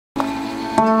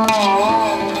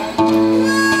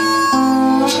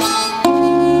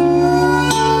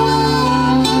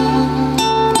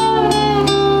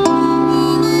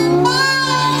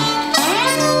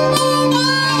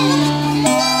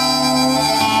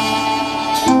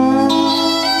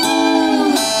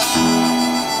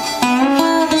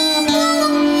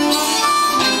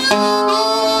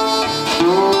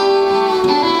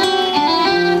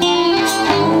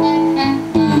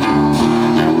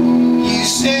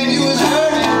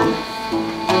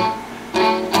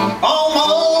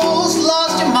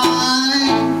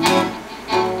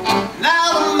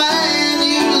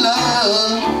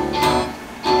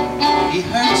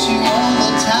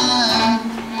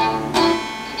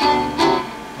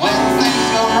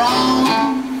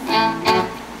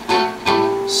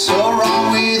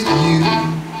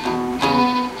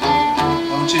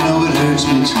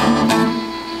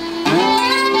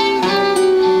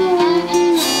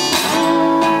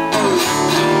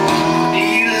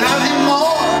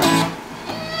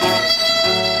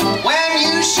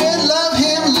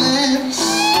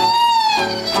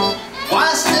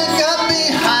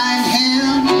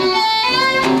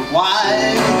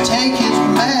make his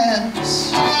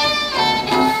mess.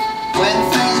 When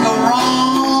things go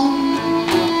wrong,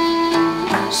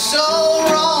 so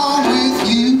wrong with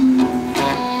you,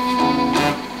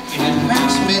 it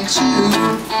hurts me too.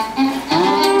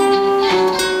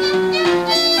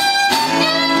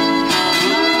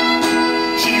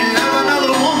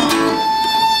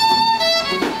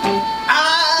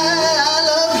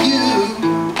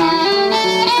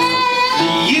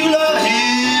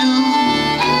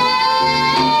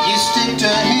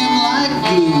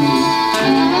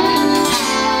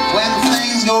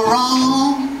 Go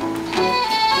wrong,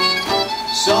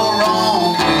 so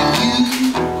wrong with you.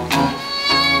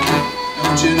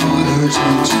 Don't you know it hurts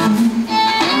me too?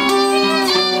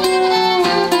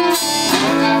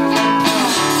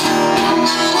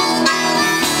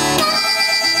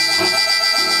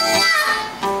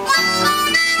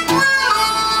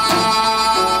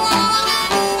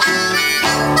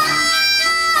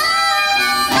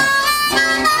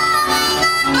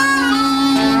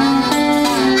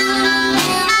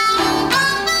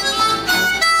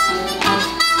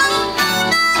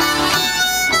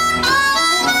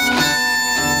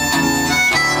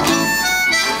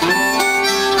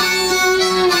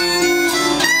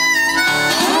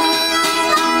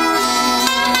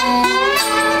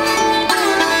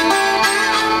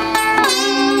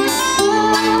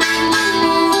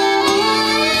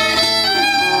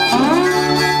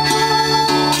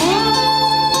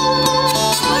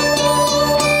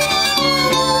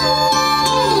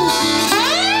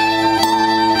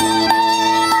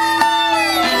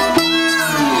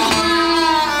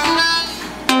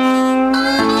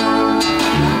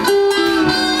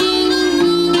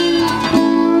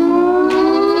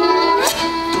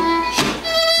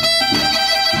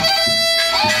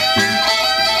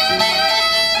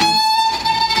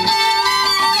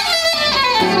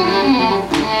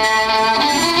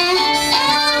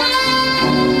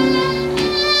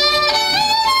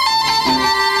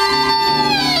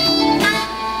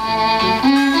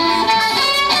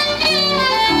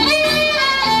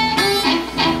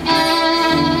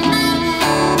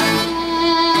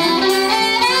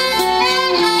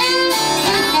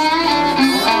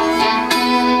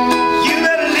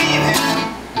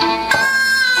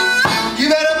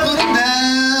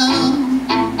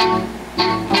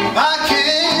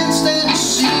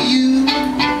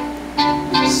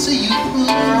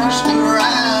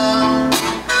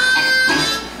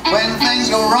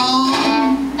 Go wrong,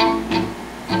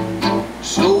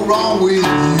 so wrong with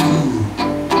you.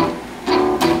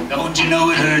 Don't you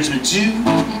know it hurts me too?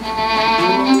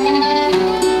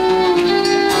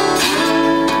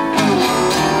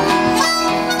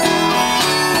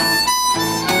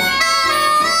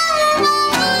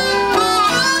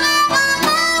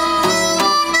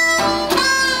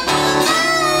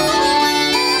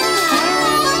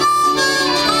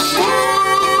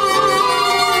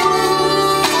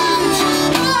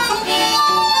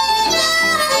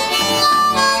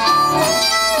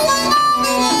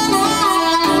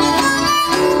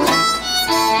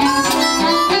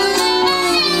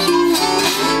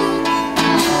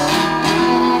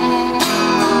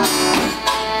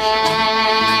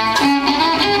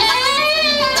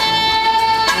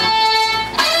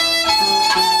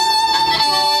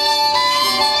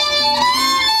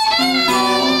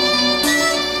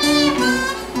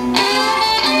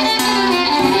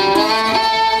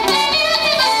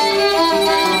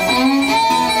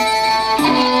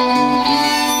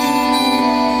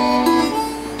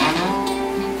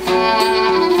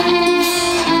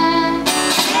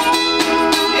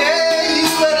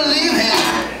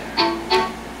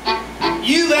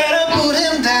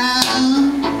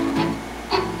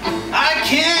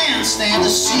 Stand to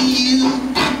see you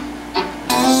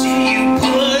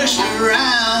pushed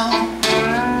around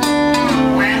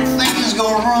when things go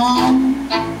wrong,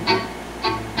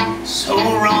 so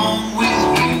wrong with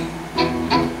you.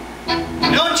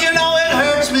 Don't you know it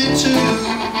hurts me too?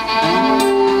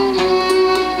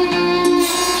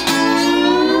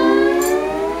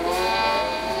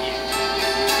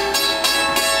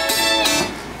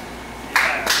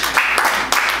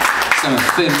 Ça me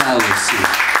fait mal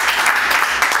aussi.